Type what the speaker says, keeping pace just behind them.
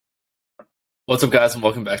What's up, guys, and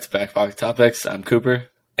welcome back to Back Pocket Topics. I'm Cooper.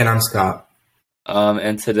 And I'm Scott.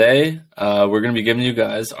 And today we're going to be giving you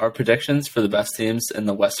guys our predictions for the best teams in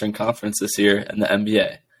the Western Conference this year in the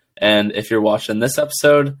NBA. And if you're watching this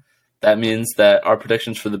episode, that means that our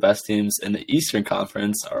predictions for the best teams in the Eastern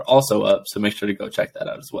Conference are also up, so make sure to go check that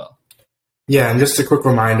out as well. Yeah, and just a quick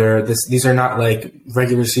reminder, these are not like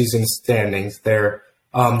regular season standings. They're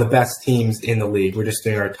the best teams in the league. We're just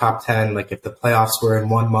doing our top 10. Like if the playoffs were in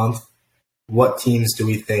 1 month, what teams do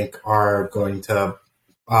we think are going to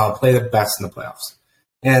play the best in the playoffs?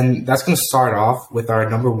 And that's going to start off with our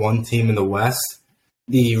number one team in the West,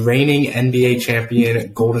 the reigning NBA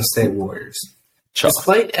champion Golden State Warriors.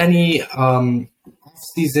 Despite any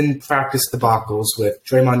off-season practice debacles with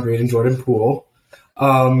Draymond Green and Jordan Poole,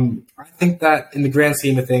 I think that in the grand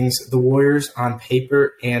scheme of things, the Warriors on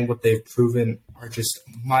paper and what they've proven are just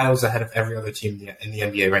miles ahead of every other team in the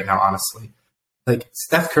NBA right now, honestly. Like,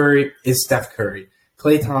 Steph Curry is Steph Curry.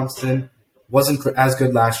 Klay Thompson wasn't as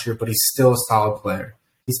good last year, but he's still a solid player.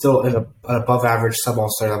 He's still an above-average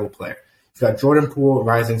sub-all-star level player. You've got Jordan Poole,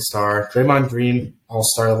 rising star. Draymond Green,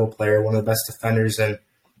 all-star level player, one of the best defenders and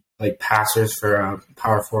like passers for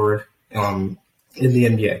power forward in the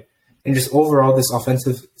NBA. And just overall, this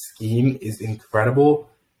offensive scheme is incredible.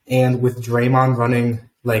 And with Draymond running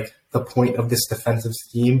like the point of this defensive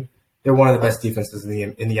scheme, they're one of the best defenses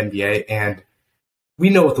in the NBA. And we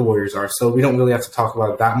know what the Warriors are, so we don't really have to talk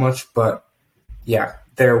about it that much. But yeah,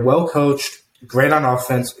 they're well coached, great on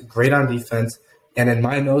offense, great on defense. And in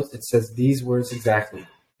my notes, it says these words exactly: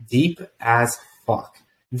 deep as fuck.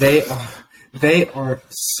 They are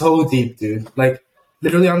so deep, dude. Like,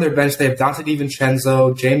 literally on their bench, they have Dante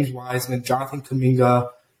DiVincenzo, James Wiseman, Jonathan Kuminga.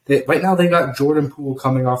 Right now, they got Jordan Poole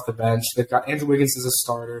coming off the bench. They've got Andrew Wiggins as a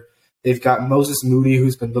starter. They've got Moses Moody,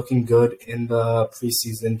 who's been looking good in the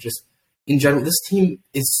preseason. Just in general, this team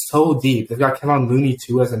is so deep. They've got Kevon Looney,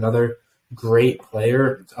 too, as another great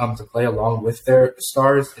player to play along with their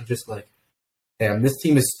stars. And just like, damn, this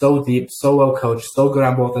team is so deep, so well coached, so good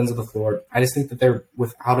on both ends of the floor. I just think that they're,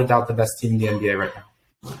 without a doubt, the best team in the NBA right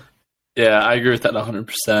now. Yeah, I agree with that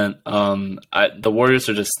 100%. The Warriors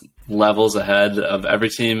are just levels ahead of every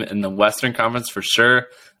team in the Western Conference for sure.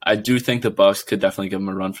 I do think the Bucks could definitely give them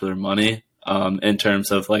a run for their money in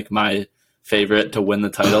terms of like my favorite to win the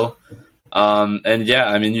title. And yeah,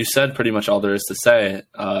 I mean, you said pretty much all there is to say.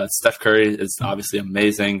 Steph Curry is obviously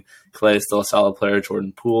amazing. Klay is still a solid player.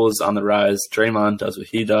 Jordan Poole's on the rise. Draymond does what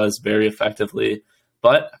he does very effectively.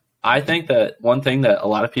 But I think that one thing that a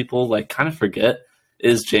lot of people like kind of forget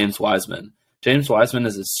is James Wiseman. James Wiseman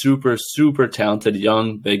is a super, super talented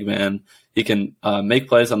young big man. He can make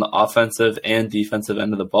plays on the offensive and defensive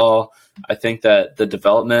end of the ball. I think that the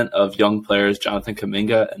development of young players, Jonathan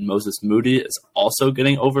Kuminga and Moses Moody, is also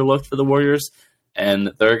getting overlooked for the Warriors,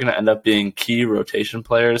 and they're going to end up being key rotation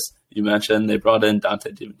players. You mentioned they brought in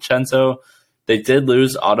Dante DiVincenzo. They did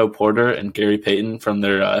lose Otto Porter and Gary Payton from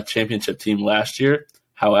their championship team last year.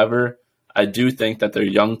 However, I do think that their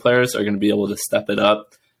young players are going to be able to step it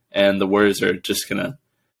up, and the Warriors are just going to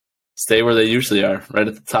stay where they usually are, right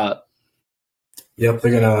at the top. Yep,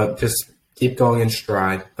 they're going to just keep going in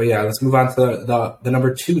stride. But yeah, let's move on to the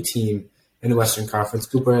number two team in the Western Conference.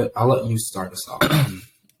 Cooper, I'll let you start us off.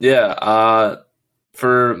 Yeah,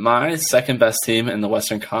 for my second best team in the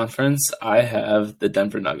Western Conference, I have the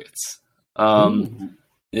Denver Nuggets.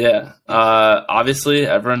 Yeah, obviously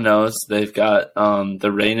everyone knows they've got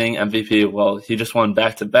the reigning MVP. Well, he just won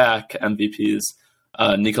back-to-back MVPs,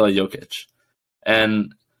 Nikola Jokic.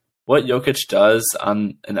 And what Jokic does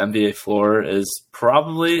on an NBA floor is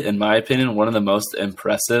probably, in my opinion, one of the most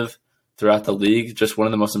impressive throughout the league, just one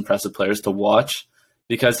of the most impressive players to watch,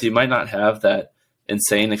 because he might not have that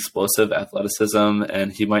insane explosive athleticism,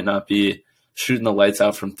 and he might not be shooting the lights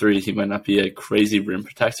out from three. He might not be a crazy rim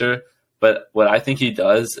protector. But what I think he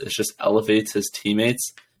does is just elevates his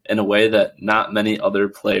teammates in a way that not many other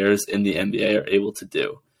players in the NBA are able to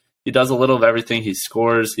do. He does a little of everything. He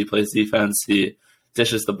scores, he plays defense, he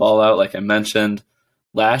dishes the ball out, like I mentioned.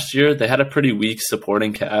 Last year, they had a pretty weak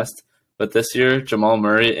supporting cast, but this year, Jamal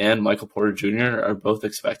Murray and Michael Porter Jr. are both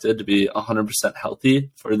expected to be 100% healthy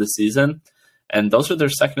for the season, and those are their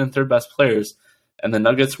second and third best players. And the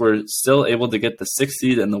Nuggets were still able to get the 6th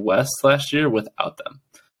seed in the West last year without them.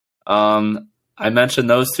 I mentioned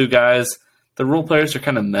those two guys. The role players are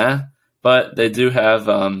kind of meh, but they do have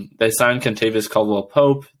they signed Kentavious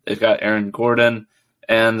Caldwell-Pope. They've got Aaron Gordon,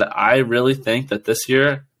 and I really think that this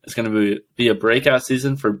year is going to be a breakout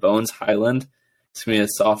season for Bones Highland. He's going to be a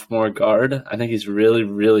sophomore guard. I think he's really,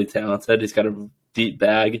 really talented. He's got a deep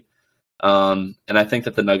bag, and I think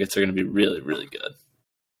that the Nuggets are going to be really, really good.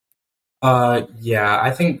 Yeah,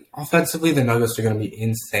 I think offensively the Nuggets are going to be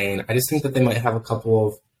insane. I just think that they might have a couple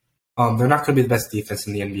of. They're not going to be the best defense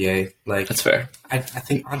in the NBA. Like That's fair. I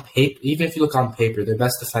think on paper, even if you look on paper, their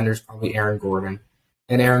best defender is probably Aaron Gordon,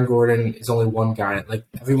 and Aaron Gordon is only one guy. Like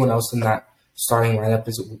everyone else in that starting lineup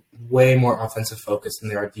is way more offensive focused than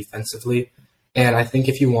they are defensively. And I think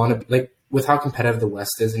if you want to like with how competitive the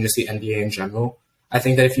West is and just the NBA in general, I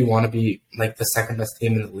think that if you want to be like the second best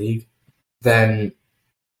team in the league, then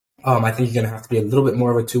I think you're going to have to be a little bit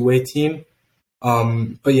more of a two-way team.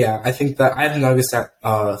 But yeah, I think that I have the Nuggets at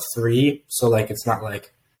 3, so like it's not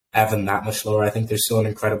like I have them that much lower. I think they're still an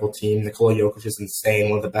incredible team. Nikola Jokic is insane,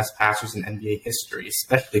 one of the best passers in NBA history,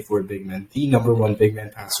 especially for a big man, the number one big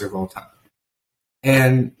man passer of all time.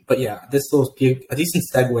 But yeah, this will be a decent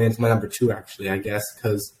segue into my number 2, actually, I guess,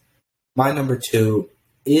 because my number 2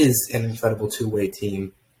 is an incredible two-way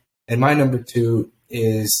team, and my number 2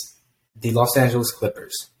 is the Los Angeles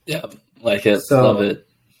Clippers. Yeah, like it. Love it.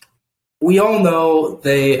 We all know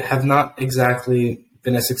they have not exactly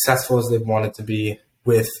been as successful as they've wanted to be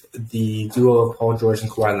with the duo of Paul George and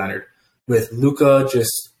Kawhi Leonard, with Luka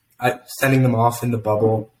just sending them off in the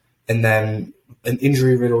bubble, and then an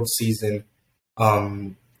injury-riddled season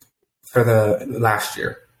for the last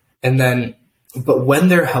year. But when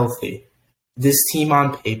they're healthy, this team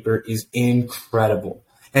on paper is incredible.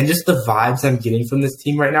 And just the vibes I'm getting from this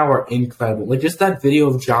team right now are incredible. Like, just that video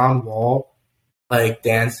of John Wall, like,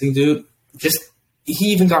 dancing, dude. He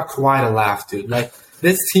even got Kawhi to laugh, dude. Like,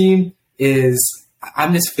 this team is –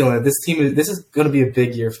 I'm just feeling it. This is going to be a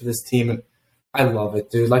big year for this team, and I love it,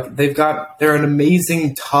 dude. Like, they're an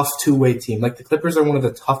amazing, tough two-way team. Like, the Clippers are one of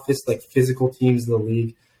the toughest, like, physical teams in the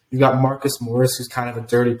league. You've got Marcus Morris, who's kind of a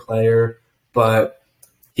dirty player, but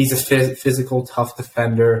he's a physical, tough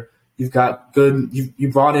defender. You've got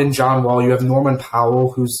you brought in John Wall. You have Norman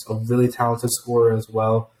Powell, who's a really talented scorer as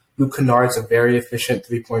well. Luke Kennard's a very efficient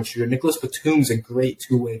three-point shooter. Nicholas Batum's a great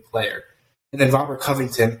two-way player. And then Robert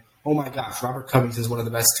Covington. Oh, my gosh. Robert Covington's one of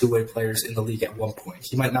the best two-way players in the league at one point.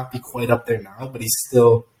 He might not be quite up there now, but he's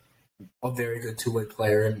still a very good two-way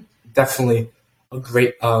player and definitely a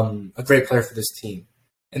great player for this team.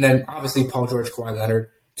 And then, obviously, Paul George, Kawhi Leonard,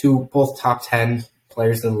 both top 10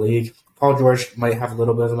 players in the league. Paul George might have a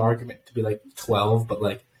little bit of an argument to be like 12, but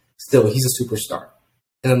like still, he's a superstar.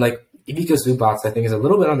 And then like Ivica Zubac, I think, is a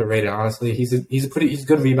little bit underrated. Honestly, he's a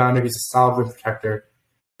good rebounder. He's a solid rim protector.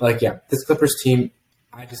 But like, yeah, this Clippers team,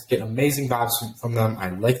 I just get amazing vibes from them. I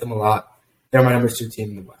like them a lot. They're my number 2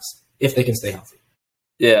 team in the West if they can stay healthy.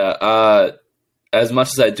 Yeah, as much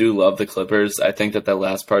as I do love the Clippers, I think that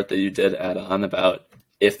last part that you did add on about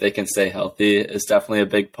if they can stay healthy is definitely a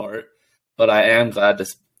big part. But I am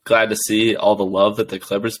glad to see all the love that the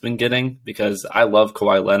Clippers been getting because I love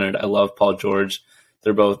Kawhi Leonard. I love Paul George.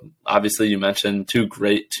 They're both, obviously, you mentioned, 2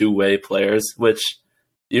 great two-way players, which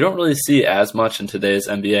you don't really see as much in today's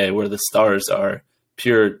NBA where the stars are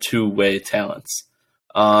pure two-way talents.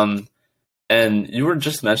 And you were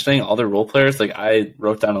just mentioning all their role players. Like, I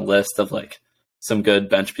wrote down a list of, like, some good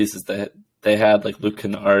bench pieces that they had, like Luke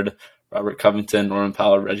Kennard, Robert Covington, Norman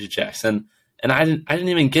Powell, Reggie Jackson. And I didn't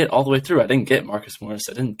even get all the way through. I didn't get Marcus Morris.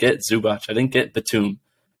 I didn't get Zubac. I didn't get Batum.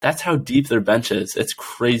 That's how deep their bench is. It's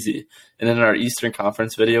crazy. And in our Eastern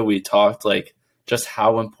Conference video, we talked like just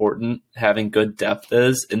how important having good depth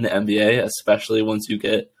is in the NBA, especially once you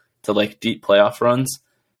get to like deep playoff runs.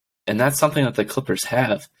 And that's something that the Clippers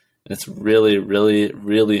have. And it's really, really,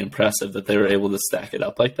 really impressive that they were able to stack it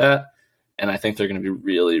up like that. And I think they're going to be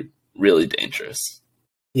really, really dangerous.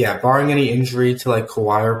 Yeah, barring any injury to like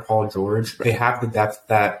Kawhi or Paul George, they have the depth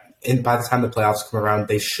that by the time the playoffs come around,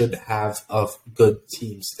 they should have a good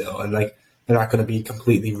team still. And like they're not going to be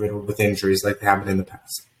completely riddled with injuries like they have been in the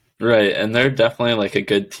past. Right, and they're definitely like a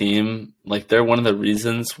good team. Like they're one of the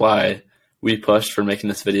reasons why we pushed for making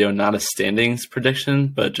this video not a standings prediction,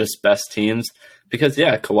 but just best teams. Because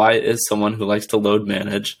yeah, Kawhi is someone who likes to load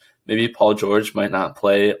manage. Maybe Paul George might not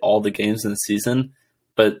play all the games in the season,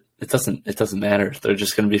 but it doesn't matter. They're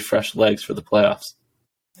just going to be fresh legs for the playoffs.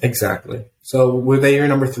 Exactly. So were they your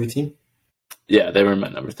number 3 team? Yeah, they were my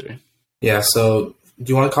number 3. Yeah. So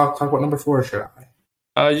do you want to talk about number 4 or should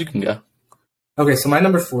I? You can go. Okay. So my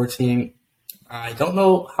number 4 team. I don't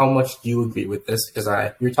know how much you agree with this because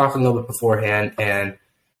we were talking a little bit beforehand, and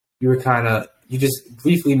you just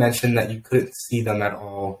briefly mentioned that you couldn't see them at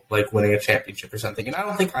all, like winning a championship or something. And I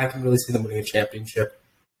don't think I can really see them winning a championship.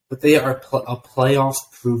 But they are a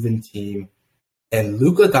playoff-proven team, and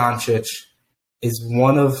Luka Doncic is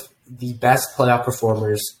one of the best playoff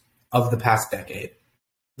performers of the past decade.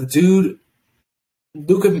 The dude,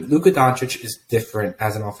 Luka Doncic is different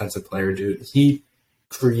as an offensive player, dude. He's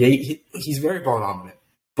very ball dominant,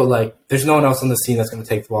 but like there's no one else on the scene that's going to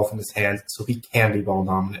take the ball from his hands, so he can be ball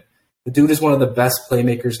dominant. The dude is one of the best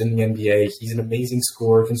playmakers in the NBA. He's an amazing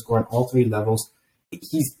scorer, can score on all three levels.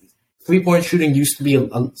 He's 3-point shooting used to be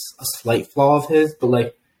a slight flaw of his, but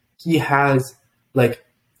like he has like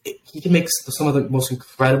he can make some of the most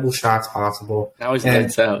incredible shots possible. Now he's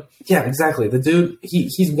lights out. Yeah, exactly. The dude,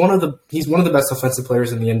 he's one of the best offensive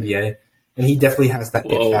players in the NBA, and he definitely has that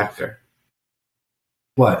it factor.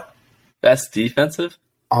 What? Best defensive?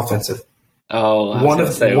 Offensive. Oh, one of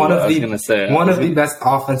the best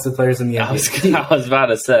offensive players in the NBA. I was about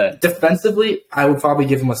to say. Defensively, I would probably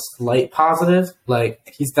give him a slight positive.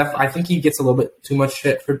 Like I think he gets a little bit too much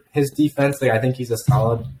shit for his defense. Like I think he's a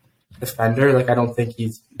solid defender. Like I don't think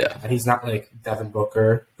he's not like Devin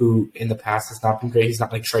Booker, who in the past has not been great. He's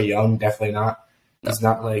not like Trae Young, definitely not. He's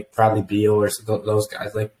not like Bradley Beal or those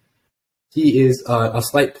guys. Like he is a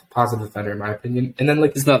slight positive defender in my opinion. And then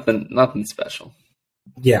like he's nothing special.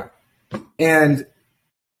 Yeah. And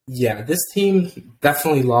yeah, this team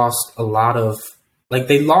definitely lost a lot of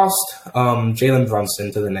they lost Jalen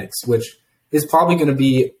Brunson to the Knicks, which is probably going to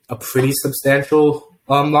be a pretty substantial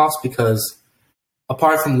loss because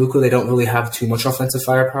apart from Luka, they don't really have too much offensive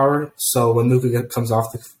firepower. So when Luka comes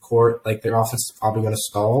off the court, like their offense is probably going to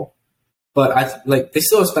stall. But they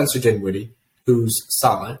still have Spencer Dinwiddie, who's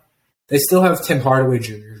solid. They still have Tim Hardaway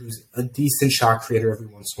Jr., who's a decent shot creator every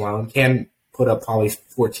once in a while and can put up probably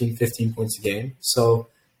 14, 15 points a game. So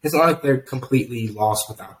it's not like they're completely lost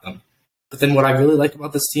without them. But then what I really like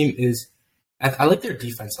about this team is I like their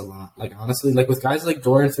defense a lot. Like, honestly, like with guys like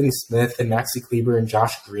Dorian Finney-Smith and Maxi Kleber and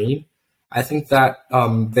Josh Green, I think that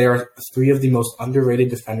they are three of the most underrated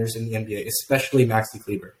defenders in the NBA, especially Maxi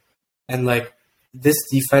Kleber. And, like, this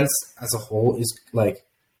defense as a whole is, like,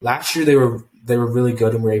 last year they were really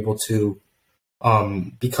good and were able to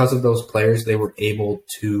because of those players, they were able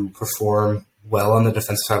to perform well on the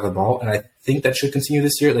defensive side of the ball. And I think that should continue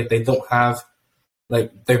this year. Like, they don't have,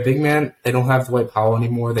 like, their big man, they don't have Dwight Powell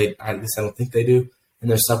anymore. At least I don't think they do. And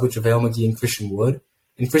they're stuck with JaVale McGee and Christian Wood.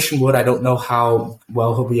 And Christian Wood, I don't know how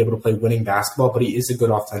well he'll be able to play winning basketball, but he is a good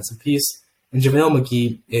offensive piece. And JaVale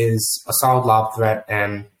McGee is a solid lob threat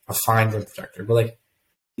and a fine rim protector. But, like,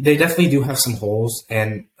 they definitely do have some holes,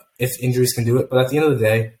 and if injuries can do it. But at the end of the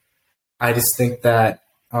day, I just think that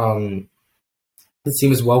the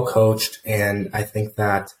team is well coached, and I think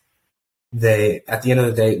that at the end of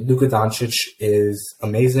the day, Luka Doncic is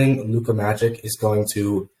amazing. Luka Magic is going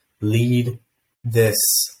to lead this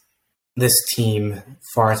team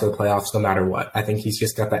far into the playoffs no matter what. I think he's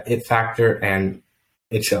just got that it factor, and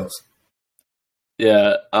it shows.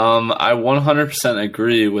 Yeah, I 100%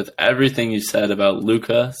 agree with everything you said about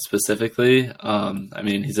Luka specifically. I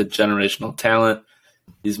mean, he's a generational talent.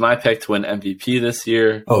 He's my pick to win MVP this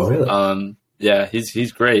year. Oh, really? Yeah,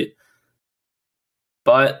 he's great.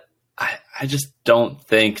 But I just don't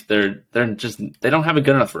think they don't have a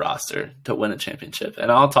good enough roster to win a championship.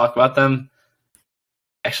 And I'll talk about them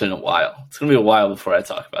actually in a while. It's gonna be a while before I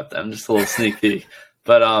talk about them. Just a little sneak peek.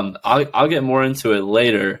 But I'll get more into it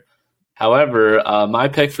later. However, my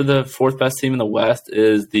pick for the fourth best team in the West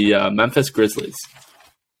is the Memphis Grizzlies.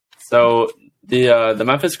 So the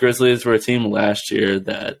Memphis Grizzlies were a team last year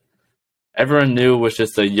that everyone knew was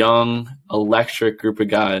just a young, electric group of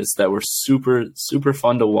guys that were super, super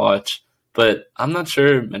fun to watch. But I'm not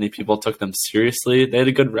sure many people took them seriously. They had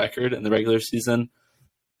a good record in the regular season,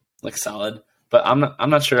 like solid. But I'm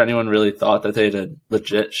not sure anyone really thought that they had a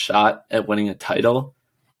legit shot at winning a title.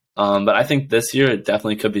 But I think this year it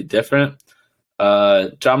definitely could be different.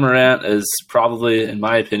 Ja Morant is probably, in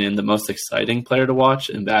my opinion, the most exciting player to watch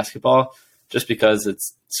in basketball, just because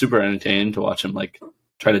it's super entertaining to watch him like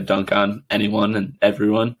try to dunk on anyone and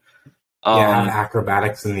everyone.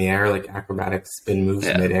 Acrobatics in the air, like acrobatic spin moves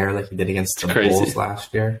in midair, like he did against the Bulls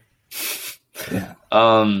last year. Yeah.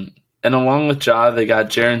 And along with Ja, they got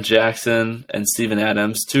Jaren Jackson and Steven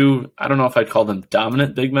Adams, two, I don't know if I'd call them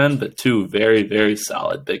dominant big men, but two very, very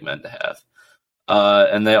solid big men to have.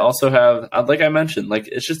 And they also have, like I mentioned, like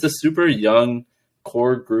it's just a super young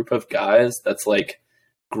core group of guys that's like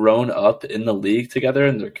grown up in the league together,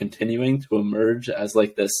 and they're continuing to emerge as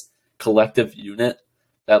like this collective unit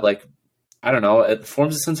that, like, I don't know, it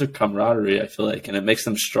forms a sense of camaraderie, I feel like, and it makes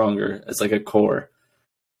them stronger as like a core.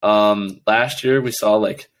 Last year we saw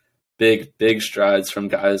like big strides from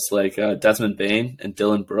guys like Desmond Bane and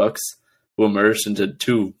Dylan Brooks, who emerged into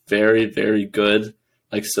two very, very good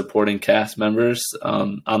like supporting cast members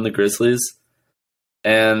on the Grizzlies.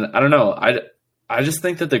 And I don't know, I just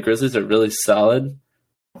think that the Grizzlies are really solid.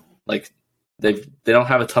 Like they don't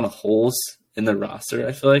have a ton of holes in their roster,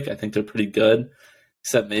 I feel like. I think they're pretty good,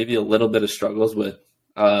 except maybe a little bit of struggles with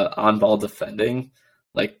on-ball defending.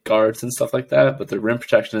 like guards and stuff like that, but their rim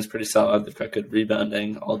protection is pretty solid. They've got good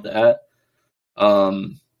rebounding, all that.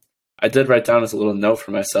 I did write down as a little note for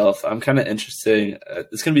myself. I'm kind of interesting.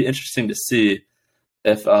 It's going to be interesting to see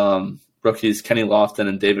if rookies Kenny Lofton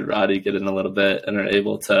and David Roddy get in a little bit and are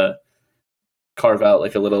able to carve out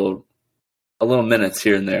like a little minutes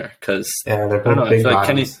here and there. Because Yeah, they're I don't know, both I big feel like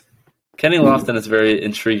bodies. Kenny Lofton is a very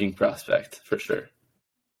intriguing prospect for sure.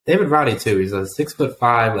 David Roddy too. He's a 6'5",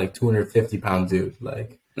 like 250-pound dude.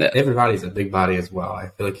 Like Yeah. David Roddy's a big body as well. I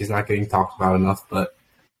feel like he's not getting talked about enough, but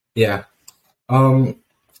yeah.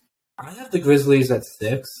 I have the Grizzlies at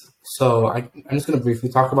 6, so I'm just gonna briefly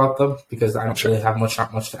talk about them because I don't really have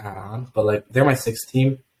not much to add on. But like they're my 6th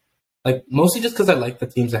team, like mostly just because I like the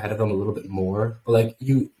teams ahead of them a little bit more. But like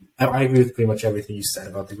I agree with pretty much everything you said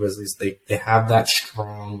about the Grizzlies. They have that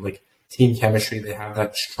strong like team chemistry. They have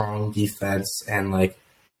that strong defense, and like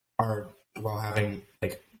are while having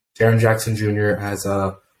like Jaren Jackson Jr. as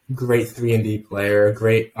a great 3-and-D player, a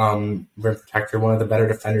great rim protector, one of the better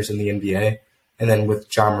defenders in the NBA. And then with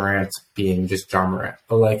John Morant being just John Morant.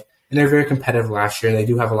 But like, and they're very competitive last year, and they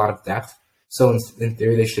do have a lot of depth. So in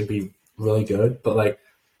theory, they should be really good. But like,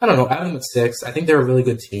 I don't know, I have them at 6. I think they're a really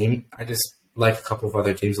good team. I just like a couple of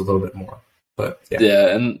other teams a little bit more. But yeah.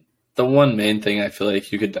 Yeah, and the one main thing I feel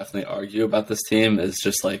like you could definitely argue about this team is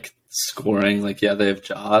just like scoring. Like, yeah, they have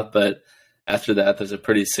Ja, but after that, there's a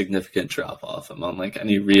pretty significant drop off among like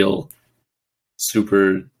any real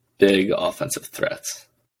super big offensive threats.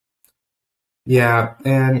 Yeah,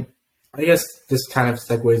 and I guess this kind of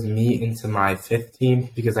segues me into my 5th team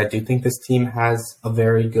because I do think this team has a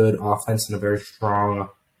very good offense and a very strong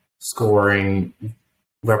scoring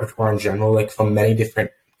repertoire in general, like from many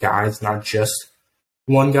different guys, not just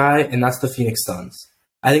one guy, and that's the Phoenix Suns.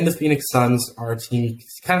 I think the Phoenix Suns are a team you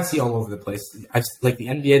kind of see all over the place. Like the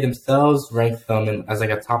NBA themselves rank them as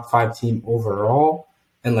like a top 5 team overall,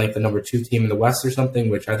 and like the number 2 team in the West or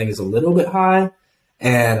something, which I think is a little bit high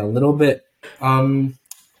and a little bit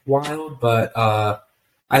wild. But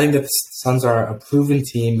I think that the Suns are a proven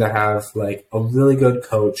team that have like a really good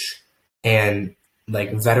coach and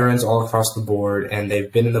like veterans all across the board, and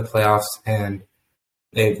they've been in the playoffs and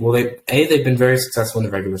they've been very successful in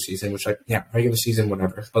the regular season, which regular season,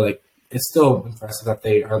 whatever. But like, it's still impressive that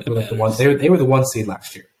they are like the one. They were the 1 seed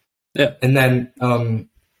last year. Yeah, and then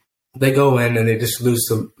they go in and they just lose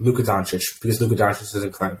to Luka Doncic because Luka Doncic is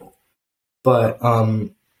incredible. But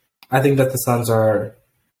I think that the Suns are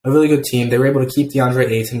a really good team. They were able to keep DeAndre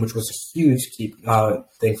Ayton, which was a huge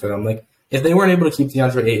thing for them. Like, if they weren't able to keep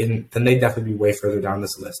DeAndre Ayton, then they'd definitely be way further down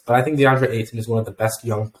this list. But I think DeAndre Ayton is one of the best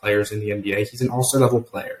young players in the NBA. He's an all-star level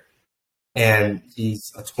player. And he's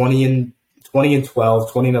a 20 and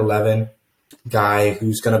 12, 20 and 11 guy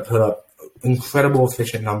who's going to put up incredible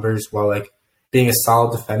efficient numbers while like being a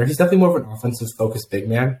solid defender. He's definitely more of an offensive focused big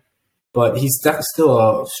man, but he's still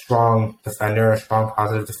a strong defender, a strong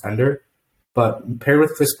positive defender. But paired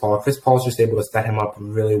with Chris Paul's just able to set him up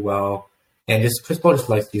really well. And just Chris Paul just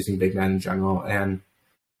likes using big men in general. And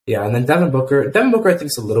yeah, and then Devin Booker I think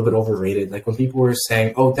is a little bit overrated. Like when people were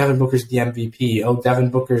saying, oh, Devin Booker's the MVP. Oh, Devin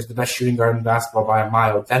Booker's the best shooting guard in basketball by a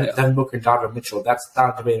mile. Devin Booker and Donovan Mitchell, that's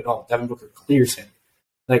not a debate at all. Devin Booker clears him.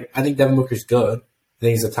 Like, I think Devin Booker's good. I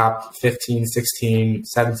think he's a top 15, 16,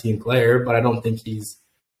 17 player, but I don't think he's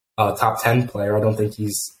a top 10 player. I don't think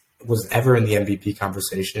was ever in the MVP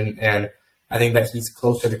conversation. And I think that he's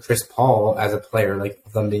closer to Chris Paul as a player, like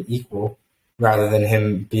them being equal, rather than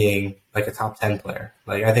him being like a top 10 player.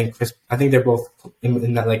 Like I think they're both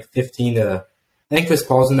in that like 15 to, I think Chris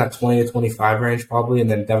Paul's in that 20 to 25 range probably,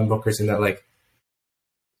 and then Devin Booker's in that like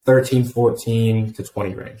 13, 14 to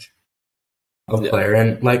 20 range of player.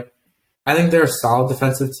 And like, I think they're a solid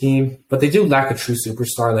defensive team, but they do lack a true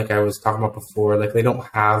superstar, like I was talking about before. Like they don't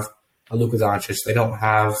have a Luka Doncic, they don't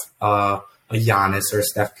have a Giannis or a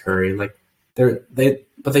Steph Curry. Like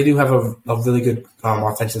but they do have a really good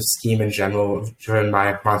offensive scheme in general, driven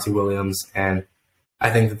by Monty Williams, and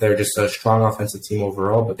I think that they're just a strong offensive team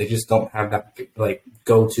overall. But they just don't have that like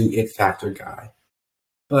go-to it factor guy.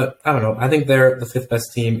 But I don't know. I think they're the 5th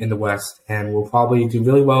best team in the West, and will probably do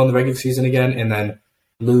really well in the regular season again, and then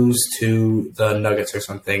lose to the Nuggets or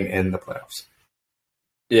something in the playoffs.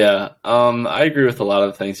 Yeah, I agree with a lot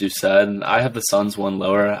of the things you said. I have the Suns one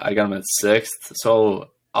lower. I got them at 6th,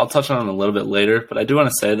 so I'll touch on them a little bit later. But I do want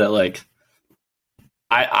to say that, like,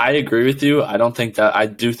 I agree with you. I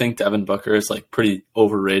do think Devin Booker is like pretty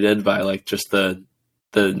overrated by like just the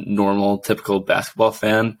normal typical basketball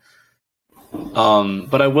fan.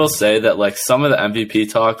 But I will say that like some of the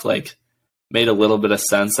MVP talk like made a little bit of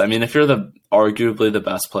sense. I mean, if you're arguably the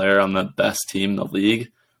best player on the best team in the league,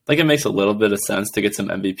 like it makes a little bit of sense to get some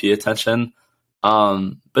MVP attention.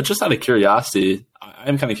 But just out of curiosity,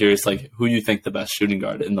 I'm kind of curious, like, who you think the best shooting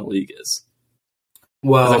guard in the league is.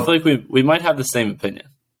 Well, I feel like we might have the same opinion.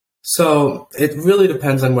 So it really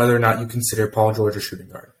depends on whether or not you consider Paul George a shooting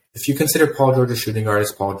guard. If you consider Paul George a shooting guard,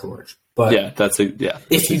 it's Paul George. But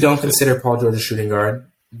if you don't consider Paul George a shooting guard,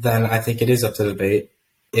 then I think it is up to debate.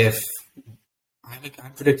 If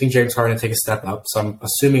I'm predicting James Harden to take a step up, so I'm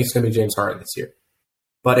assuming it's going to be James Harden this year.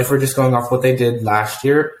 But if we're just going off what they did last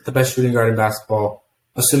year, the best shooting guard in basketball,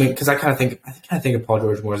 assuming because I kind of think of Paul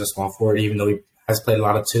George more as a small forward, even though he has played a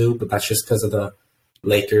lot of two, but that's just because of the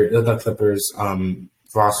Clippers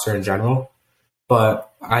roster in general.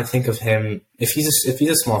 But I think of him if he's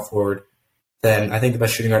a small forward, then I think the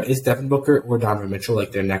best shooting guard is Devin Booker or Donovan Mitchell,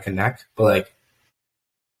 like they're neck and neck. But like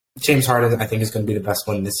James Harden, I think is going to be the best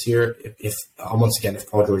one this year. If once again, if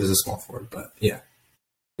Paul George is a small forward, but yeah.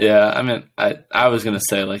 Yeah, I mean, I was gonna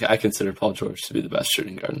say like I consider Paul George to be the best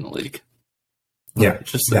shooting guard in the league. Yeah,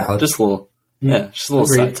 just a little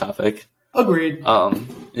side topic. Agreed.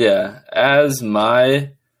 Yeah, as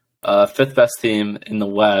my fifth best team in the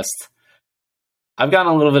West, I've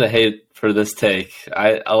gotten a little bit of hate for this take.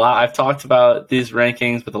 I've talked about these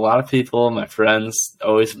rankings with a lot of people. My friends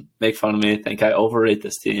always make fun of me, think I overrate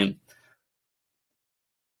this team.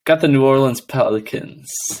 Got the New Orleans Pelicans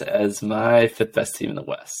as my fifth best team in the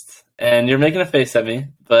West. And you're making a face at me,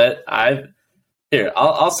 but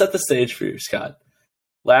I'll set the stage for you, Scott.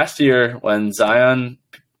 Last year when Zion,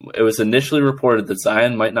 it was initially reported that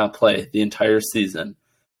Zion might not play the entire season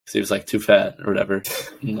because he was like too fat or whatever,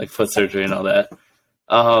 and, like foot surgery and all that.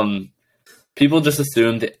 People just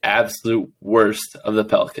assumed the absolute worst of the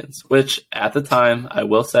Pelicans, which at the time I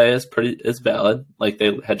will say is valid. Like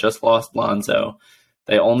they had just lost Lonzo.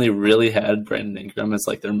 They only really had Brandon Ingram as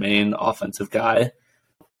like their main offensive guy.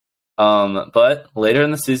 But later in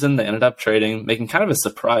the season, they ended up making kind of a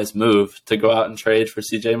surprise move to go out and trade for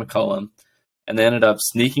CJ McCollum. And they ended up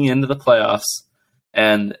sneaking into the playoffs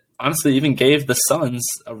and honestly even gave the Suns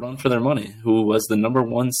a run for their money, who was the number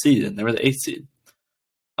 1 seed, and they were the 8th seed.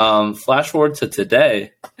 Flash forward to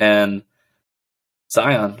today, and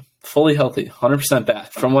Zion fully healthy, 100%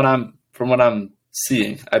 back from what I'm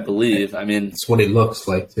seeing. I believe. I mean, it's what he looks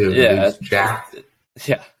like too. Yeah, he's jacked.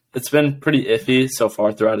 Yeah, it's been pretty iffy so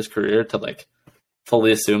far throughout his career to like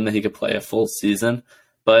fully assume that he could play a full season.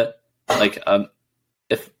 But like,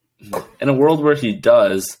 if in a world where he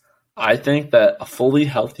does, I think that a fully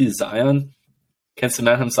healthy Zion can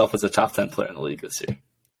cement himself as a top 10 player in the league this year.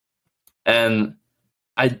 And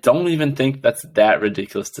I don't even think that's that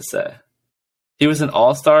ridiculous to say. He was an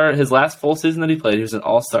all-star. His last full season that he played, he was an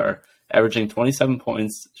all-star, averaging 27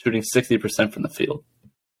 points, shooting 60% from the field.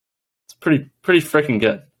 It's pretty freaking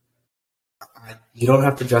good. You don't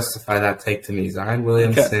have to justify that take to me. Zion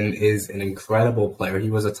Williamson is an incredible player. He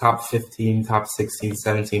was a top 15, top 16,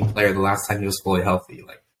 17 player the last time he was fully healthy.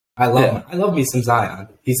 Like I love me some Zion.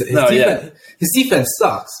 His defense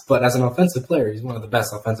sucks, but as an offensive player, he's one of the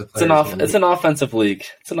best offensive players. It's an offensive league.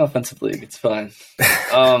 It's fine.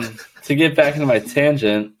 To get back into my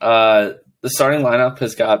tangent, the starting lineup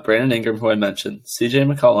has got Brandon Ingram, who I mentioned,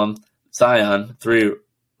 CJ McCollum, Zion, 3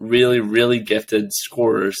 really, really gifted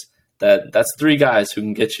scorers. That's 3 guys who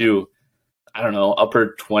can get you, I don't know,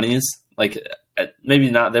 upper 20s. Like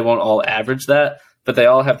maybe not, they won't all average that, but they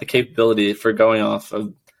all have the capability for going off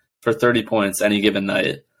for 30 points any given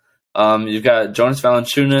night. You've got Jonas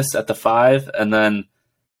Valanciunas at the 5, and then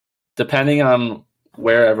depending on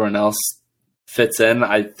where everyone else fits in,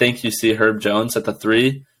 I think you see Herb Jones at the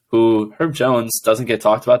 3, who Herb Jones doesn't get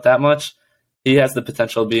talked about that much. He has the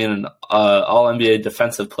potential of being an all-NBA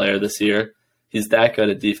defensive player this year. He's that good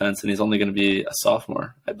at defense, and he's only going to be a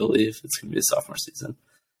sophomore, I believe. It's going to be a sophomore season.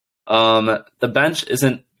 The bench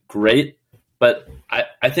isn't great, but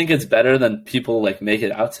I think it's better than people like make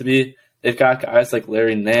it out to be. They've got guys like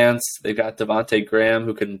Larry Nance. They've got Devontae Graham,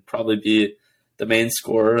 who can probably be the main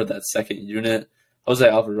scorer of that second unit. Jose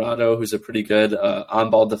Alvarado, who's a pretty good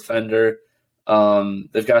on-ball defender.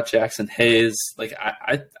 They've got Jackson Hayes. Like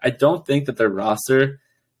I don't think that their roster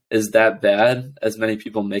is that bad as many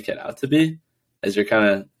people make it out to be, as you're kind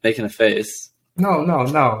of making a face. No.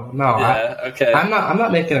 Yeah, okay. I'm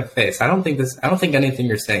not making a face. I don't think anything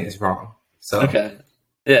you're saying is wrong. So okay.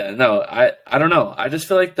 Yeah, no, I don't know. I just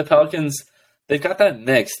feel like the Pelicans, they've got that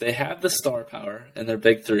mix. They have the star power in their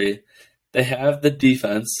big 3. They have the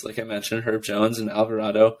defense, like I mentioned, Herb Jones and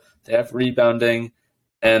Alvarado. They have rebounding.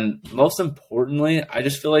 And most importantly, I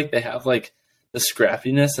just feel like they have like the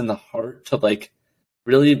scrappiness and the heart to like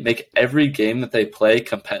really make every game that they play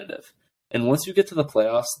competitive. And once you get to the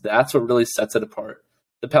playoffs, that's what really sets it apart.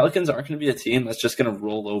 The Pelicans aren't going to be a team that's just going to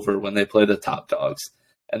roll over when they play the top dogs.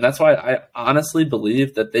 And that's why I honestly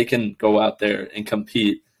believe that they can go out there and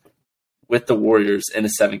compete with the Warriors in a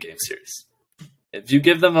 7-game series. If you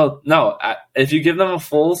give them a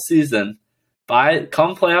full season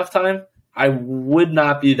come playoff time, I would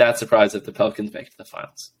not be that surprised if the Pelicans make it to the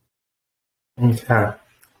finals. Okay.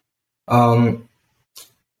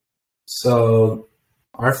 So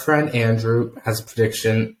our friend Andrew has a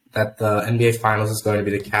prediction that the NBA Finals is going to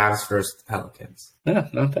be the Cavs versus the Pelicans. Yeah,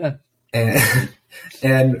 not bad.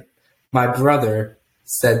 And my brother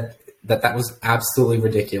said that was absolutely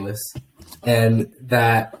ridiculous, and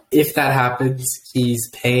that if that happens, he's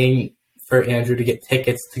paying for Andrew to get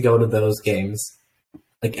tickets to go to those games,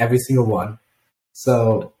 like every single one.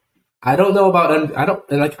 So I don't know about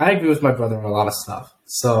I agree with my brother on a lot of stuff.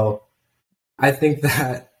 So I think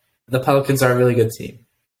that the Pelicans are a really good team.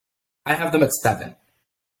 I have them at 7.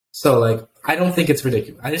 So I don't think it's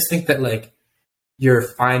ridiculous. I just think that your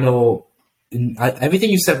final. Everything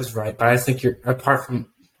you said was right, but I think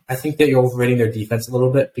I think that you're overrating their defense a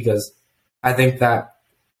little bit, because I think that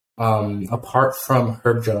apart from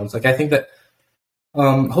Herb Jones, I think that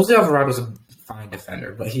Jose Alvarado is a fine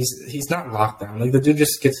defender, but he's not locked down. The dude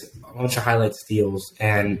just gets a bunch of highlight steals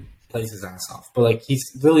and plays his ass off. But he's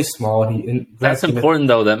really small. That's important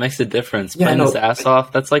though. That makes a difference. Playing his ass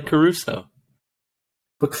off. That's like Caruso.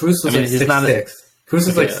 But Caruso's 6'6".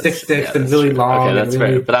 Caruso's 6'6" and really long. Okay, that's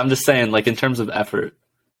fair. But I'm just saying, in terms of effort.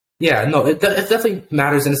 Yeah, no, it definitely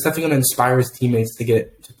matters, and it's definitely going to inspire his teammates to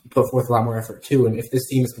put forth a lot more effort too. And if this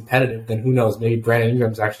team is competitive, then who knows? Maybe Brandon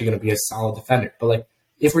Ingram's actually going to be a solid defender. But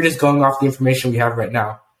if we're just going off the information we have right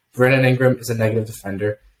now, Brandon Ingram is a negative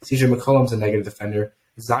defender. CJ McCollum's a negative defender.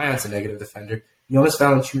 Zion's a negative defender. Jonas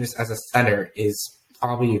Valanciunas as a center is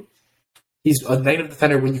probably he's a negative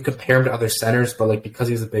defender when you compare him to other centers, but because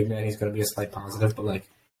he's a big man, he's going to be a slight positive. But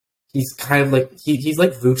he's kind of he's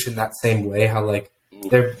like Vooch in that same way. How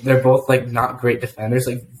they're both not great defenders.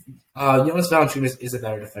 Jonas Valanciunas is a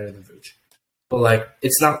better defender than Vooch, but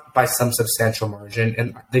it's not by some substantial margin.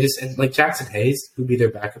 And they Jackson Hayes, who'd be their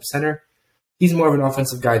backup center, he's more of an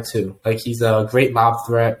offensive guy too. He's a great lob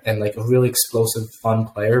threat and a really explosive, fun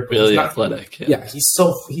player. But really he's not athletic. Yeah, he's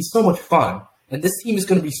so much fun. And this team is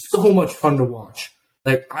going to be so much fun to watch.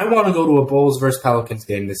 I want to go to a Bulls versus Pelicans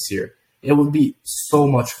game this year. It would be so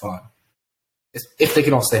much fun if they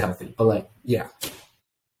can all stay healthy. But yeah.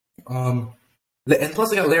 And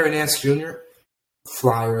plus, they got Larry Nance Jr.,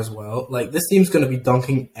 flyer as well. This team's going to be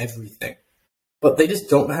dunking everything, but they just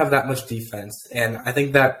don't have that much defense. And I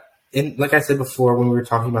think that, like I said before when we were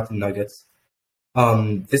talking about the Nuggets,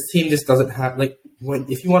 this team just doesn't have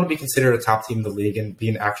if you want to be considered a top team in the league and be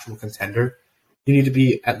an actual contender, you need to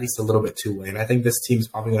be at least a little bit two-way. And I think this team's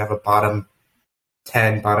probably going to have a bottom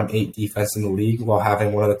 10, bottom 8 defense in the league while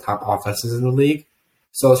having one of the top offenses in the league.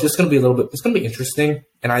 So it's just going to be it's going to be interesting.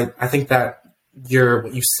 And I think that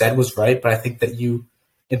what you said was right, but I think that in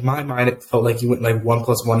my mind, it felt like you went 1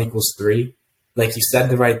 + 1 = 3. You said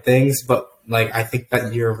the right things, but I think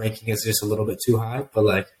that your ranking is just a little bit too high.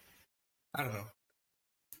 But I don't know.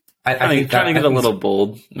 I think trying to get a little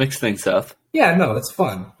bold, mix things up. Yeah, no, it's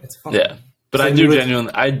fun. It's fun. Yeah, but so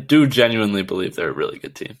I do genuinely believe they're a really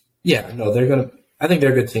good team. Yeah, no, I think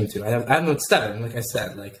they're a good team too. I have them at 7, like I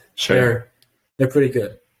said. Sure. They're pretty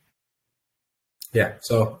good. Yeah,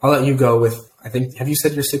 so I'll let you go with. I think. Have you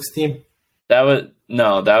said your 6th team?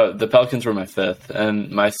 The Pelicans were my 5th, and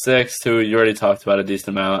my 6th, who you already talked about a decent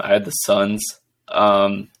amount. I had the Suns.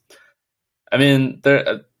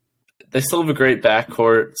 They still have a great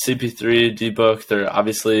backcourt. CP3, D-Book. They're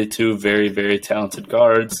obviously 2 very, very talented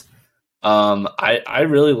guards. I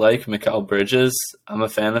really like Mikal Bridges. I'm a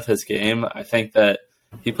fan of his game. I think that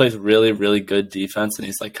he plays really, really good defense, and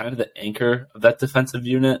he's kind of the anchor of that defensive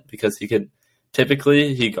unit because he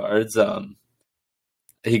guards the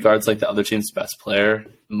other team's best player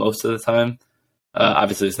most of the time.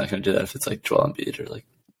 Obviously, he's not going to do that if it's Joel Embiid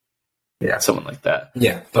or someone like that.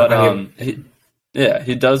 Yeah, but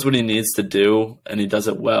he does what he needs to do, and he does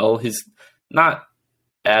it well. He's not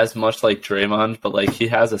as much like Draymond, but he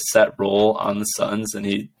has a set role on the Suns, and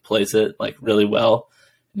he plays it really well.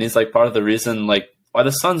 And he's part of the reason why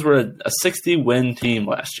the Suns were a 60-win team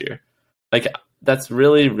last year. That's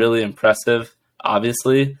really, really impressive.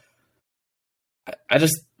 Obviously, I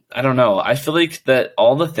don't know. I feel that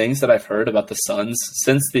all the things that I've heard about the Suns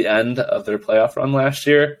since the end of their playoff run last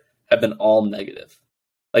year have been all negative.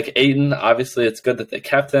 Ayton, obviously, it's good that they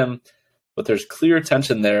kept him, but there's clear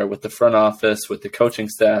tension there with the front office, with the coaching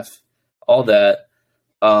staff, all that.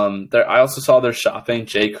 I also saw they're shopping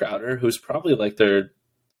Jay Crowder, who's probably their,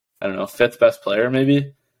 5th best player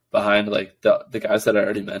maybe. behind like the guys that I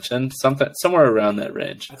already mentioned, somewhere around that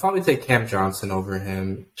range. I'd probably take Cam Johnson over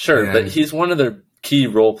him. Sure, but he's one of their key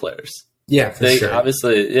role players. Yeah, for sure.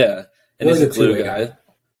 Obviously, yeah, and Really he's a the glue two-way guy.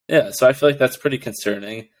 Yeah, so I feel like that's pretty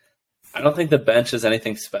concerning. I don't think the bench is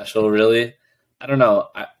anything special, really. I don't know.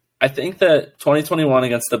 I think that 2021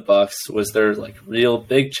 against the Bucks was their like real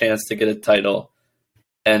big chance to get a title,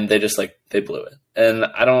 and they just they blew it. And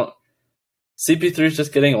I don't. CP3 is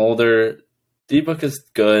just getting older. D-Book is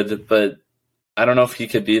good, but I don't know if he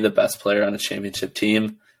could be the best player on a championship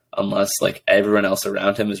team unless like everyone else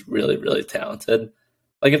around him is really, really talented.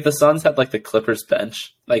 Like if the Suns had like the Clippers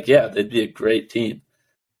bench, like yeah, they'd be a great team.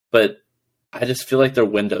 But I just feel like their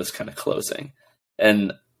window's kind of closing.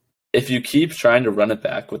 And if you keep trying to run it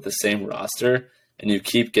back with the same roster and you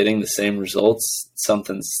keep getting the same results,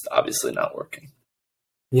 something's obviously not working.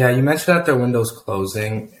 Yeah, you mentioned that their window's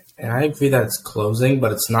closing, and I agree that it's closing,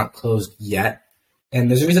 but it's not closed yet. And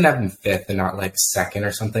there's a reason I have them fifth and not like second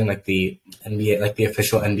or something like the NBA, like the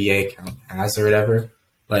official NBA account has or whatever.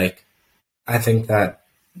 Like, I think that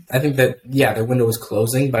yeah, their window is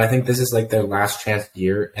closing, but I think this is like their last chance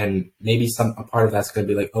year, and maybe a part of that's going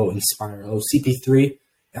to be like, oh, Inspire, oh, CP3,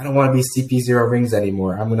 I don't want to be CP0 rings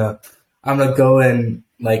anymore. I'm gonna go and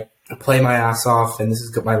like play my ass off, and this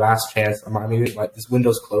is my last chance. I mean, like this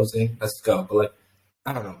window's closing, let's go. But like,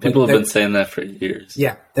 I don't know. People have been saying that for years.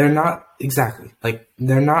 Yeah, they're not exactly like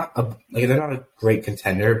they're not a great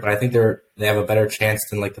contender, but I think they have a better chance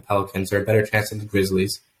than like the Pelicans or a better chance than the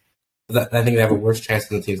Grizzlies. I think they have a worse chance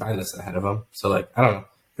than the teams I listed ahead of them. So, like, I don't know.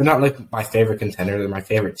 They're not, like, my favorite contender. They're my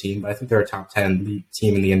favorite team, but I think they're a top 10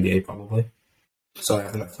 team in the NBA, probably. So, I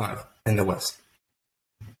have them at 5 in the West.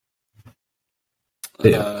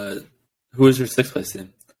 Who was your sixth place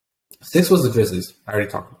team? 6 was the Grizzlies. I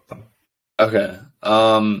already talked about them. Okay.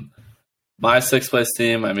 My sixth place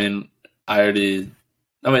team, I mean, I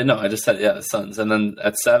just said, the Suns. And then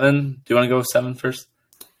at 7, do you want to go with 7 first?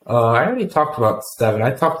 I already talked about 7. I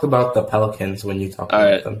talked about the Pelicans when you talked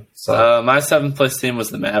about them. So my 7th place team was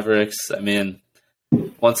the Mavericks. I mean,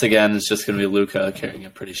 once again, it's just going to be Luka carrying a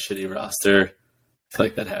pretty shitty roster. I feel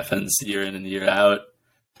like that happens year in and year out.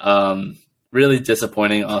 Really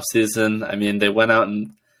disappointing offseason. I mean, they went out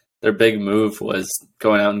and their big move was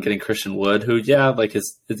going out and getting Christian Wood, who,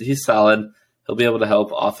 he's solid. He'll be able to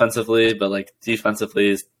help offensively, but like defensively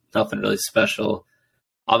is nothing really special.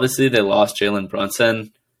 Obviously, they lost Jalen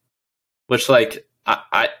Brunson, which, like,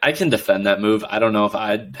 I can defend that move. I don't know if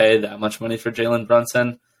I'd pay that much money for Jalen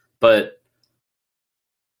Brunson, but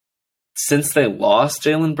since they lost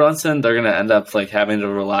Jalen Brunson, they're going to end up, like, having to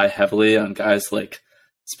rely heavily on guys like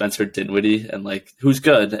Spencer Dinwiddie and, like, who's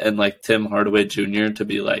good, and, like, Tim Hardaway Jr. to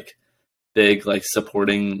be, like, big, like,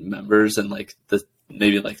 supporting members and, like, the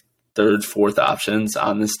maybe, like, third, fourth options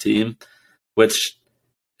on this team, which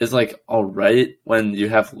is like all right when you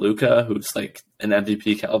have Luka, who's like an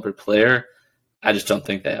MVP caliber player. I just don't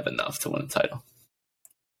think they have enough to win a title.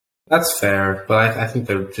 That's fair, but I think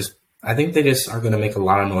they just are going to make a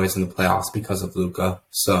lot of noise in the playoffs because of Luka.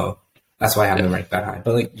 So that's why I have them ranked that high.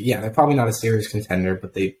 But like, yeah, they're probably not a serious contender,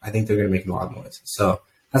 but I think they're going to make a lot of noise. So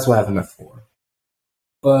that's why I have them at 4.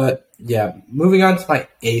 But yeah, moving on to my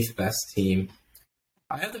 8th best team,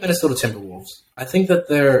 I have the Minnesota Timberwolves. I think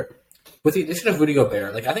that with the addition of Rudy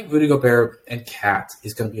Gobert, like I think Rudy Gobert and Cat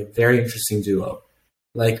is going to be a very interesting duo.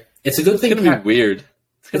 Like it's a good thing. It's going to be weird.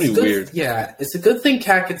 It's going to be weird. Yeah, it's a good thing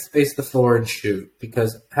Cat can space the floor and shoot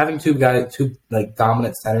because having two like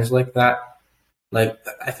dominant centers like that, like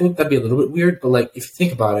I think that'd be a little bit weird. But like if you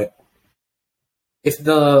think about it, if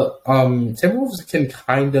the Timberwolves can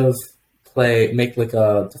kind of make like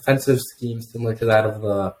a defensive scheme similar to that of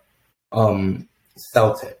the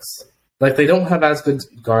Celtics. Like, they don't have as good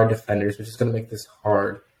guard defenders, which is going to make this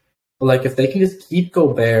hard. But, like, if they can just keep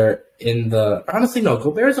Gobert in the... Honestly, no.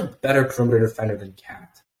 Gobert is a better perimeter defender than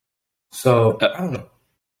Cat. So, I don't know.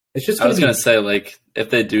 It's just I was going to say, like,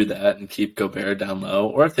 if they do that and keep Gobert down low,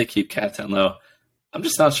 or if they keep Cat down low, I'm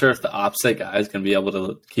just not sure if the opposite guy is going to be able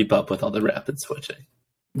to keep up with all the rapid switching.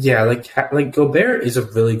 Yeah, like Gobert is a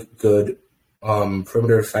really good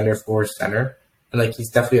perimeter defender for center. And, like,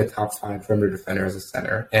 he's definitely a top 5 perimeter defender as a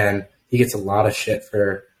center. And he gets a lot of shit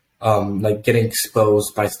for, like, getting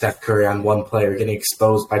exposed by Steph Curry on one player, getting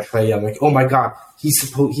exposed by Trae Young. Like, oh, my God,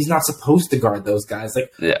 he's not supposed to guard those guys.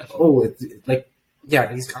 Like, yeah.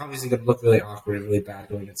 He's obviously going to look really awkward and really bad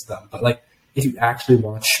going against them. But, like, if you actually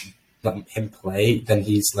watch him play, then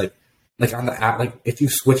he's, like on the app, like, if you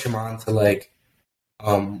switch him on to, like,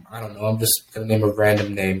 I don't know, I'm just going to name a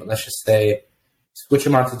random name, but let's just say switch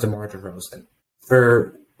him on to DeMar DeRozan.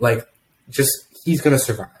 For, like, just, he's going to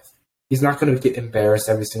survive. He's not going to get embarrassed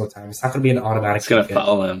every single time. It's not going to be an automatic. It's going to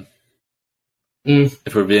follow him.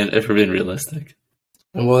 If we're being realistic.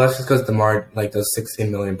 And well, that's just because DeMar does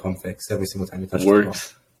 16 million pump fakes every single time he touches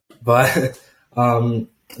Works. the ball. But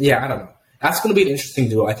yeah, I don't know. That's going to be an interesting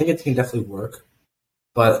duo. I think it can definitely work.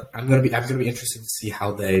 But I'm gonna be interested to see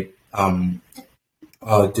how they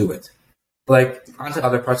do it. Like, onto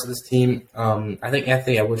other parts of this team, I think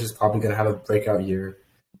Anthony Edwards is probably going to have a breakout year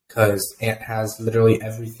because Ant has literally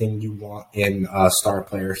everything you want in a star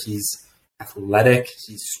player. He's athletic,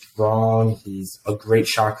 he's strong, he's a great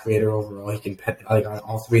shot creator overall. He can on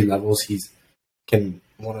all three levels. He's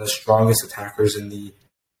one of the strongest attackers in the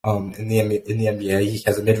NBA. He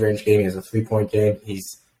has a mid-range game. He has a 3-point game.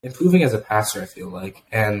 He's improving as a passer, I feel like,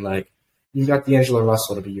 and you've got D'Angelo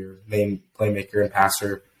Russell to be your main playmaker and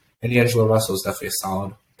passer. And D'Angelo Russell is definitely a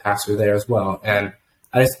solid passer there as well.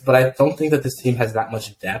 But I don't think that this team has that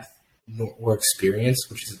much depth or experience,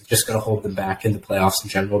 which is just going to hold them back in the playoffs in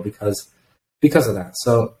general because of that.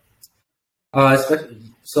 So,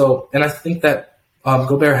 and I think that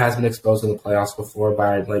Gobert has been exposed in the playoffs before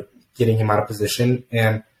by getting him out of position,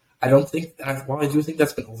 and I don't think while I do think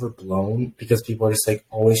that's been overblown because people are just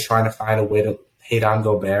always trying to find a way to hate on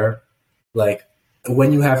Gobert,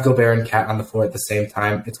 when you have Gobert and Cat on the floor at the same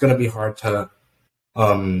time, it's going to be hard to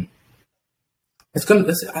it's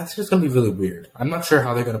just going to be really weird. I'm not sure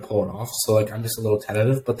how they're going to pull it off, so I'm just a little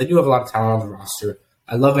tentative, but they do have a lot of talent on the roster.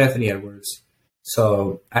 I love Anthony Edwards,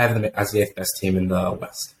 so I have them as the 8th best team in the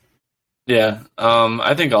West. Yeah,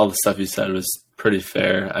 I think all the stuff you said was pretty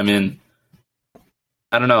fair. I mean,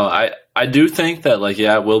 I don't know. I do think that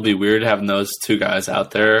it will be weird having those two guys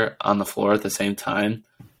out there on the floor at the same time.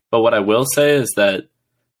 But what I will say is that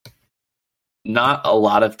not a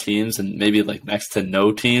lot of teams, and maybe next to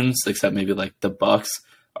no teams, except maybe the Bucks,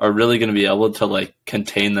 are really going to be able to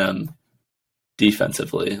contain them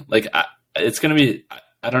defensively. It's going to be,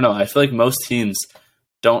 I don't know. I feel like most teams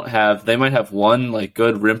they might have one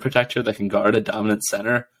good rim protector that can guard a dominant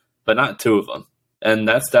center, but not two of them. And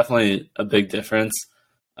that's definitely a big difference.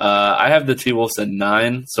 I have the T-Wolves at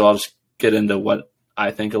 9, so I'll just get into what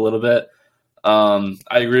I think a little bit. I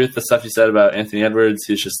agree with the stuff you said about Anthony Edwards.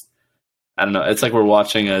 He's just, I don't know. It's like we're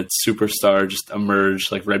watching a superstar just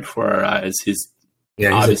emerge right before our eyes. He's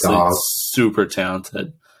obviously super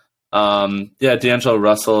talented. D'Angelo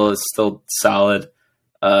Russell is still solid.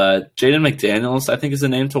 Jaden McDaniels, I think, is a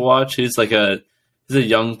name to watch. He's he's a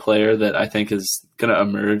young player that I think is going to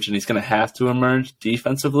emerge, and he's going to have to emerge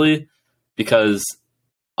defensively because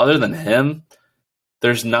other than him,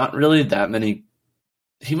 there's not really that many.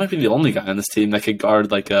 He might be the only guy on this team that could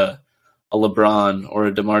guard a LeBron or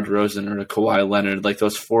a DeMar DeRozan or a Kawhi Leonard,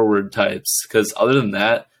 those forward types. Because other than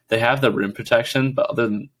that, they have the rim protection, but other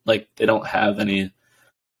than they don't have any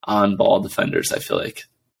on-ball defenders, I feel like.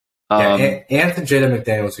 Ant and Jaden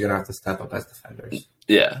McDaniels are going to have to step up as defenders.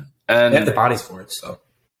 Yeah. And they have the bodies for it, so.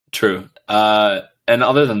 True. And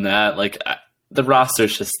other than that, the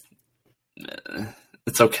roster's just,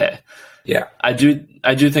 it's okay. Yeah. I do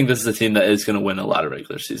think this is a team that is going to win a lot of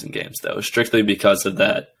regular season games, though, strictly because of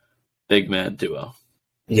that big man duo.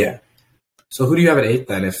 Yeah. So who do you have at 8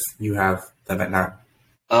 then if you have them at 9?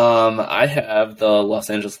 I have the Los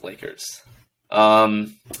Angeles Lakers.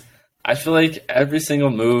 I feel like every single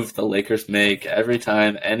move the Lakers make, every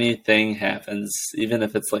time anything happens, even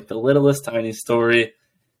if it's the littlest tiny story,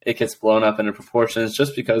 it gets blown up into proportions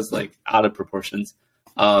just because, out of proportions.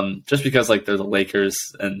 Just because, they're the Lakers,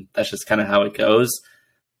 and that's just kind of how it goes.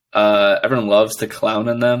 Everyone loves to clown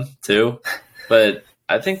on them, too. But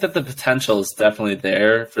I think that the potential is definitely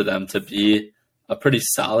there for them to be a pretty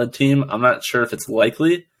solid team. I'm not sure if it's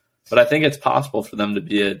likely, but I think it's possible for them to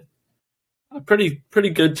be a pretty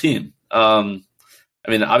good team. I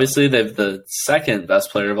mean, obviously they have the second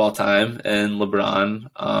best player of all time in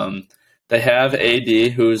LeBron. They have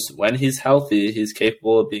AD, who's, when he's healthy, he's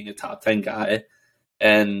capable of being a top 10 guy.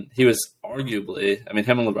 And he was arguably, I mean,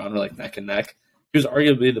 him and LeBron were neck and neck. He was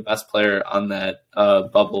arguably the best player on that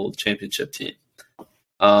bubble championship team.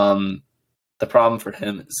 The problem for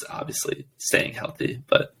him is obviously staying healthy,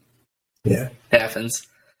 but yeah, it happens.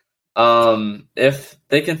 If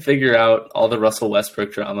they can figure out all the Russell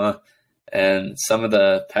Westbrook drama and some of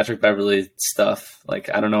the Patrick Beverley stuff, I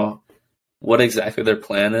don't know what exactly their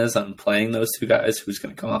plan is on playing those two guys, who's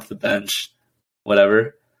going to come off the bench,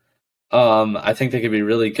 whatever. I think they could be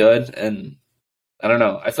really good. And I don't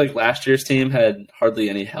know. I feel like last year's team had hardly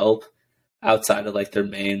any help outside of their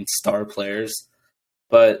main star players.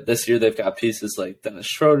 But this year they've got pieces like Dennis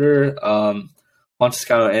Schroeder, Juan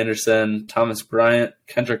Toscano Anderson, Thomas Bryant,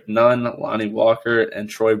 Kendrick Nunn, Lonnie Walker, and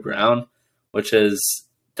Troy Brown, which is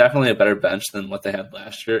definitely a better bench than what they had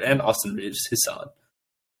last year. And Austin Reeves, he's solid.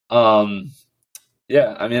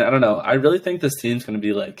 Yeah, I mean, I don't know. I really think this team's going to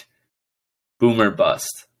be like boom or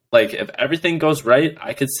bust. Like, if everything goes right,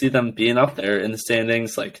 I could see them being up there in the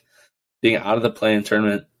standings, like being out of the play-in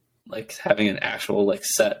tournament, like having an actual like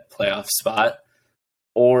set playoff spot.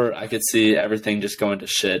 Or I could see everything just going to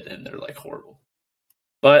shit and they're like horrible.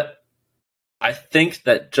 But I think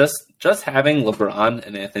that just having LeBron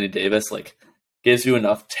and Anthony Davis like gives you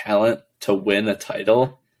enough talent to win a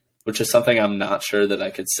title, which is something I'm not sure that I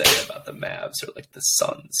could say about the Mavs or like the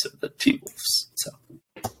Suns or the T-Wolves. So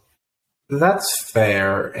That's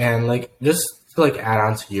fair. And like just to like add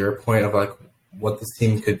on to your point of like what this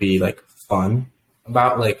team could be like fun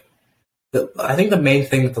about, like I think the main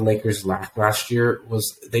thing that the Lakers lacked last year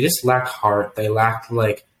was they just lacked heart. They lacked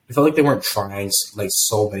like I felt like they weren't trying like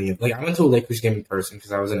so many. Like I went to a Lakers game in person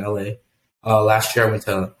because I was in LA. Last year I went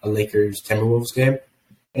to a Lakers Timberwolves game,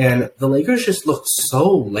 and the Lakers just looked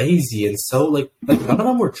so lazy and so like none of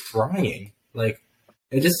them were trying. Like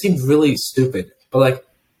it just seemed really stupid. But like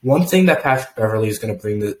one thing that Patrick Beverley is going to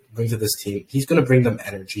bring to this team, he's going to bring them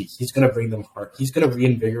energy. He's going to bring them heart. He's going to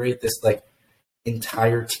reinvigorate this like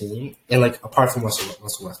entire team, and like apart from Russell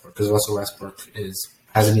Westbrook, because Russell Westbrook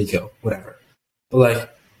has an ego, whatever. But like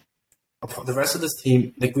the rest of this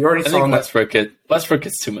team, like we already saw, Westbrook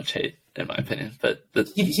gets too much hate in my opinion. But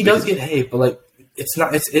he does get hate, but like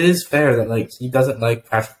it is fair that like he doesn't like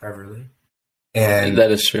Patrick Beverley, and that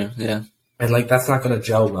is true, yeah. And like that's not going to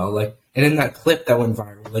gel well. Like, and in that clip that went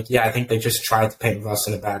viral, like yeah, I think they just tried to paint Russ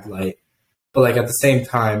in a bad light, but like at the same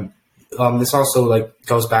time. This also like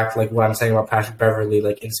goes back to like what I'm saying about Patrick Beverley,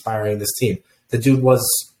 like inspiring this team. The dude was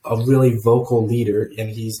a really vocal leader, and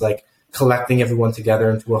he's like collecting everyone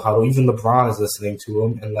together into a huddle. Even LeBron is listening to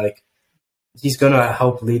him, and like he's gonna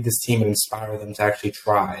help lead this team and inspire them to actually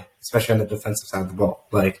try, especially on the defensive side of the ball.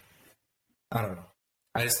 Like I don't know.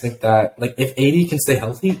 I just think that like if AD can stay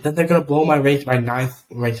healthy, then they're gonna blow my ninth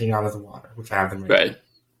ranking out of the water, which I have them right.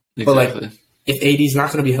 Exactly. But like if AD's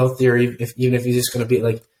not gonna be healthy, or even if he's just gonna be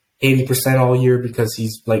like 80% all year because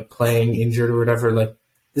he's like playing injured or whatever, like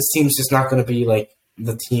this team's just not going to be like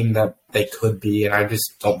the team that they could be, and I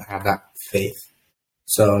just don't have that faith.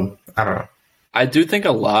 So I don't know. I do think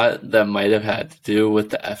a lot that might have had to do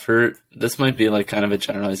with the effort. This might be like kind of a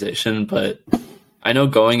generalization, but I know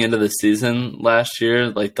going into the season last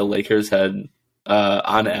year, like the Lakers had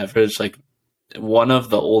on average like one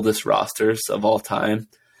of the oldest rosters of all time.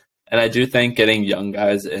 And I do think getting young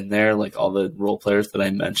guys in there, like all the role players that I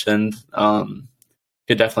mentioned,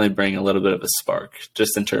 could definitely bring a little bit of a spark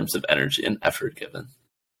just in terms of energy and effort given.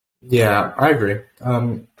 Yeah, I agree.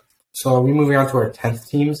 So are we moving on to our 10th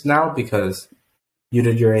teams now? Because you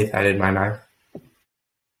did your 8th, I did my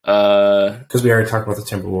 9th. Because we already talked about the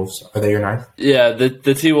Timberwolves. Are they your 9th? Yeah,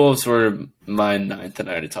 the T-Wolves were my 9th, and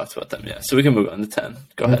I already talked about them, yeah. So we can move on to 10.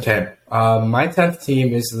 Go ahead. Okay. My 10th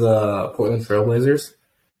team is the Portland Trailblazers.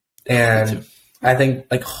 And I think,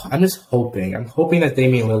 like, I'm hoping that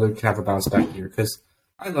Damian Lillard can have a bounce back year because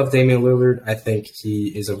I love Damian Lillard. I think he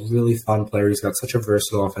is a really fun player. He's got such a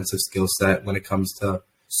versatile offensive skill set when it comes to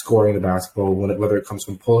scoring the basketball, whether it comes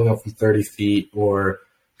from pulling up from 30 feet or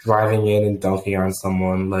driving in and dunking on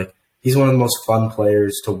someone. Like, he's one of the most fun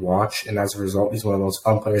players to watch, and as a result, he's one of the most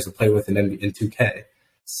fun players to play with in 2K.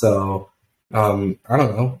 So, I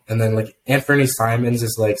don't know. And then like Anthony Simons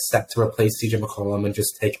is like set to replace CJ McCollum and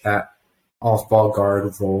just take that off-ball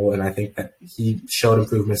guard role. And I think that he showed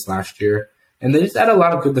improvements last year. And they just added a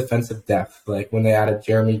lot of good defensive depth. Like when they added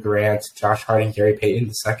Jeremy Grant, Josh Hart, and Gary Payton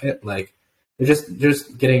the second, like they're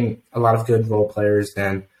just getting a lot of good role players.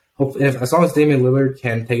 And hopefully, as long as Damian Lillard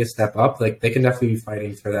can take a step up, like they can definitely be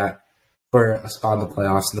fighting for a spot in the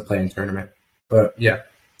playoffs and the play-in tournament. But yeah.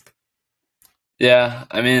 Yeah,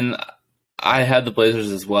 I mean, I had the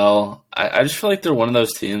Blazers as well. I just feel like they're one of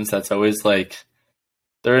those teams that's always like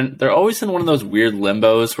they're always in one of those weird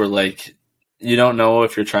limbos where like you don't know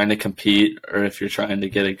if you're trying to compete or if you're trying to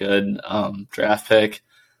get a good draft pick.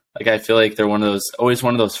 Like I feel like they're always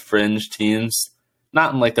one of those fringe teams,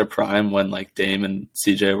 not in like their prime when like Dame and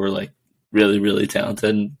CJ were like really, really talented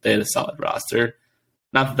and they had a solid roster.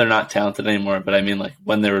 Not that they're not talented anymore, but I mean like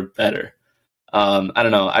when they were better. I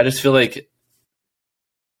don't know. I just feel like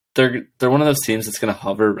they're one of those teams that's going to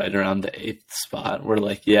hover right around the 8th spot where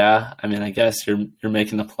like, yeah, I mean, I guess you're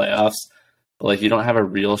making the playoffs, but like you don't have a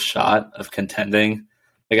real shot of contending.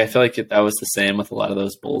 Like I feel like that was the same with a lot of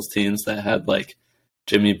those Bulls teams that had like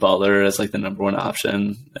Jimmy Butler as like the number one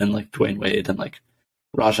option and like Dwayne Wade and like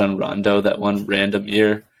Rajon Rondo that one random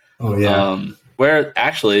year. Oh yeah. Where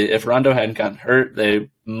actually if Rondo hadn't gotten hurt, they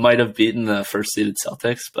might have beaten the first seeded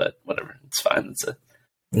Celtics, but whatever. It's fine.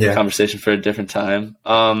 Yeah. conversation for a different time.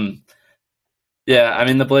 Yeah, I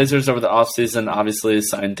mean, the Blazers over the offseason obviously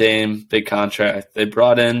signed Dame, big contract. They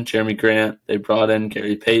brought in Jeremy Grant. They brought in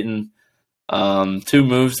Gary Payton. Two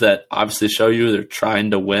moves that obviously show you they're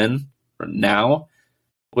trying to win now,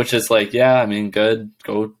 which is like, yeah, I mean, good.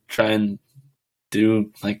 Go try and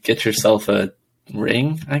get yourself a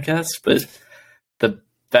ring, I guess. But the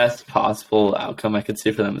best possible outcome I could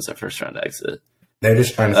see for them is a first-round exit. They're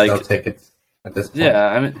just trying to sell tickets at this point. Yeah,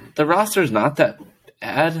 I mean, the roster is not that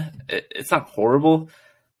bad. It's not horrible.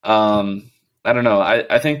 I don't know.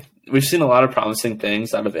 I think we've seen a lot of promising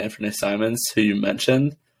things out of Anthony Simons, who you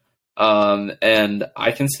mentioned. And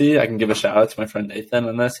I can give a shout out to my friend Nathan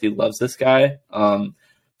on this. He loves this guy.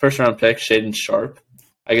 First round pick, Shaedon Sharpe.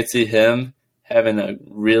 I could see him having a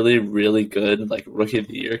really, really good rookie of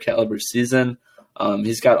the year caliber season.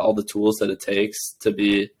 He's got all the tools that it takes to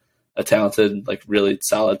be a talented, really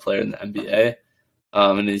solid player in the NBA.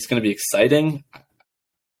 And he's going to be exciting.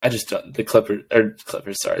 I just don't.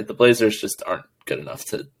 The Blazers just aren't good enough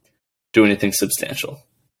to do anything substantial.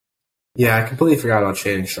 Yeah, I completely forgot about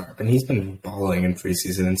Shaedon Sharpe, and he's been balling in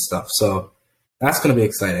preseason and stuff. So that's going to be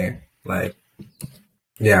exciting.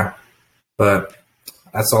 Yeah, but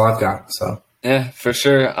that's all I've got. So yeah, for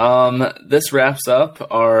sure. This wraps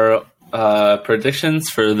up our predictions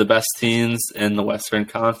for the best teams in the Western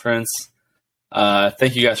Conference.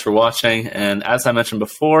 Thank you guys for watching. And as I mentioned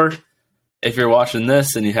before, if you're watching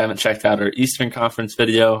this and you haven't checked out our Eastern Conference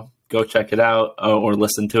video, go check it out or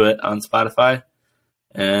listen to it on Spotify.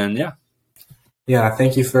 And yeah,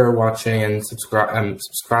 thank you for watching and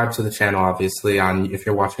subscribe to the channel. Obviously, if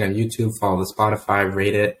you're watching on YouTube, follow the Spotify,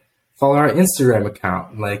 rate it, follow our Instagram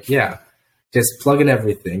account. Just plug in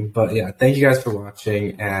everything. But yeah, thank you guys for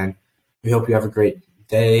watching, and we hope you have a great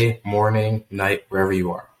day, morning, night, wherever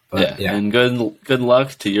you are. But, and good luck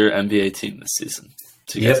to your NBA team this season.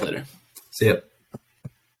 See you guys later. See ya.